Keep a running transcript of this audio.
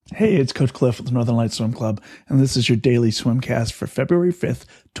Hey, it's Coach Cliff with the Northern Lights Swim Club, and this is your daily swimcast for February 5th,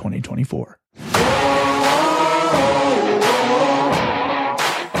 2024.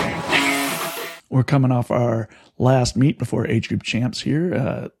 We're coming off our last meet before age group champs here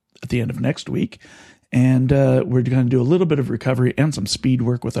at the end of next week, and we're going to do a little bit of recovery and some speed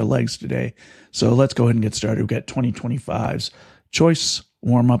work with our legs today. So let's go ahead and get started. We've got 2025's choice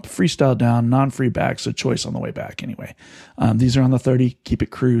warm-up, freestyle down, non-free back, so choice on the way back anyway. These are on the 30, keep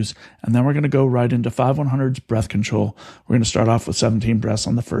it cruise, and then we're going to go right into 5 100s breath control. We're going to start off with 17 breaths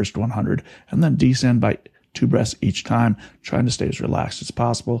on the first 100, and then descend by 2 breaths each time, trying to stay as relaxed as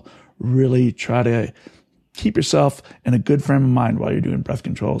possible. Really try to keep yourself in a good frame of mind while you're doing breath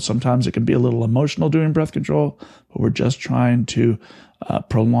control. Sometimes it can be a little emotional doing breath control, but we're just trying to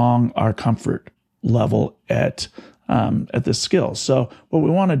prolong our comfort level at this skill. So what we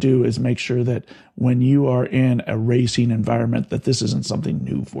want to do is make sure that when you are in a racing environment, that this isn't something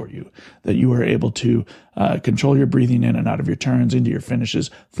new for you, that you are able to control your breathing in and out of your turns, into your finishes,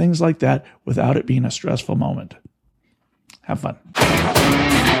 things like that, without it being a stressful moment. Have fun.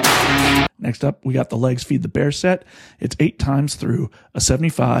 Next up, we got the legs feed the bear set. It's 8 times through a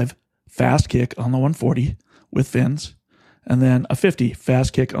 75 fast kick on the 140 with fins, and then a 50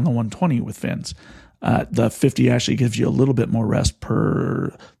 fast kick on the 120 with fins. The 50 actually gives you a little bit more rest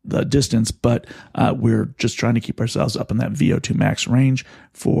per the distance, but we're just trying to keep ourselves up in that VO2 max range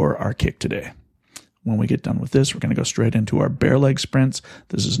for our kick today. When we get done with this, we're going to go straight into our bear leg sprints.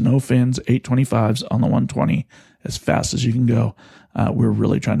 This is no fins, 825s on the 120, as fast as you can go. We're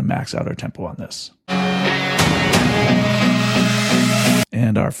really trying to max out our tempo on this.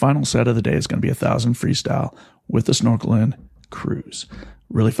 And our final set of the day is going to be 1,000 freestyle with the snorkel in, cruise.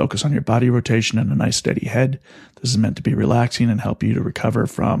 Really focus on your body rotation and a nice steady head. This is meant to be relaxing and help you to recover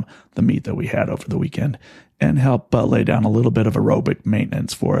from the meet that we had over the weekend and help lay down a little bit of aerobic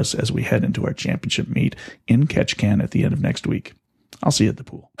maintenance for us as we head into our championship meet in Ketchikan at the end of next week. I'll see you at the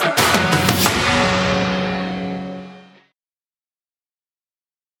pool.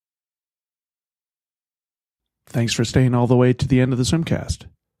 Thanks for staying all the way to the end of the swimcast.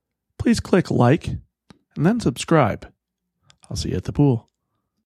 Please click like and then subscribe. I'll see you at the pool.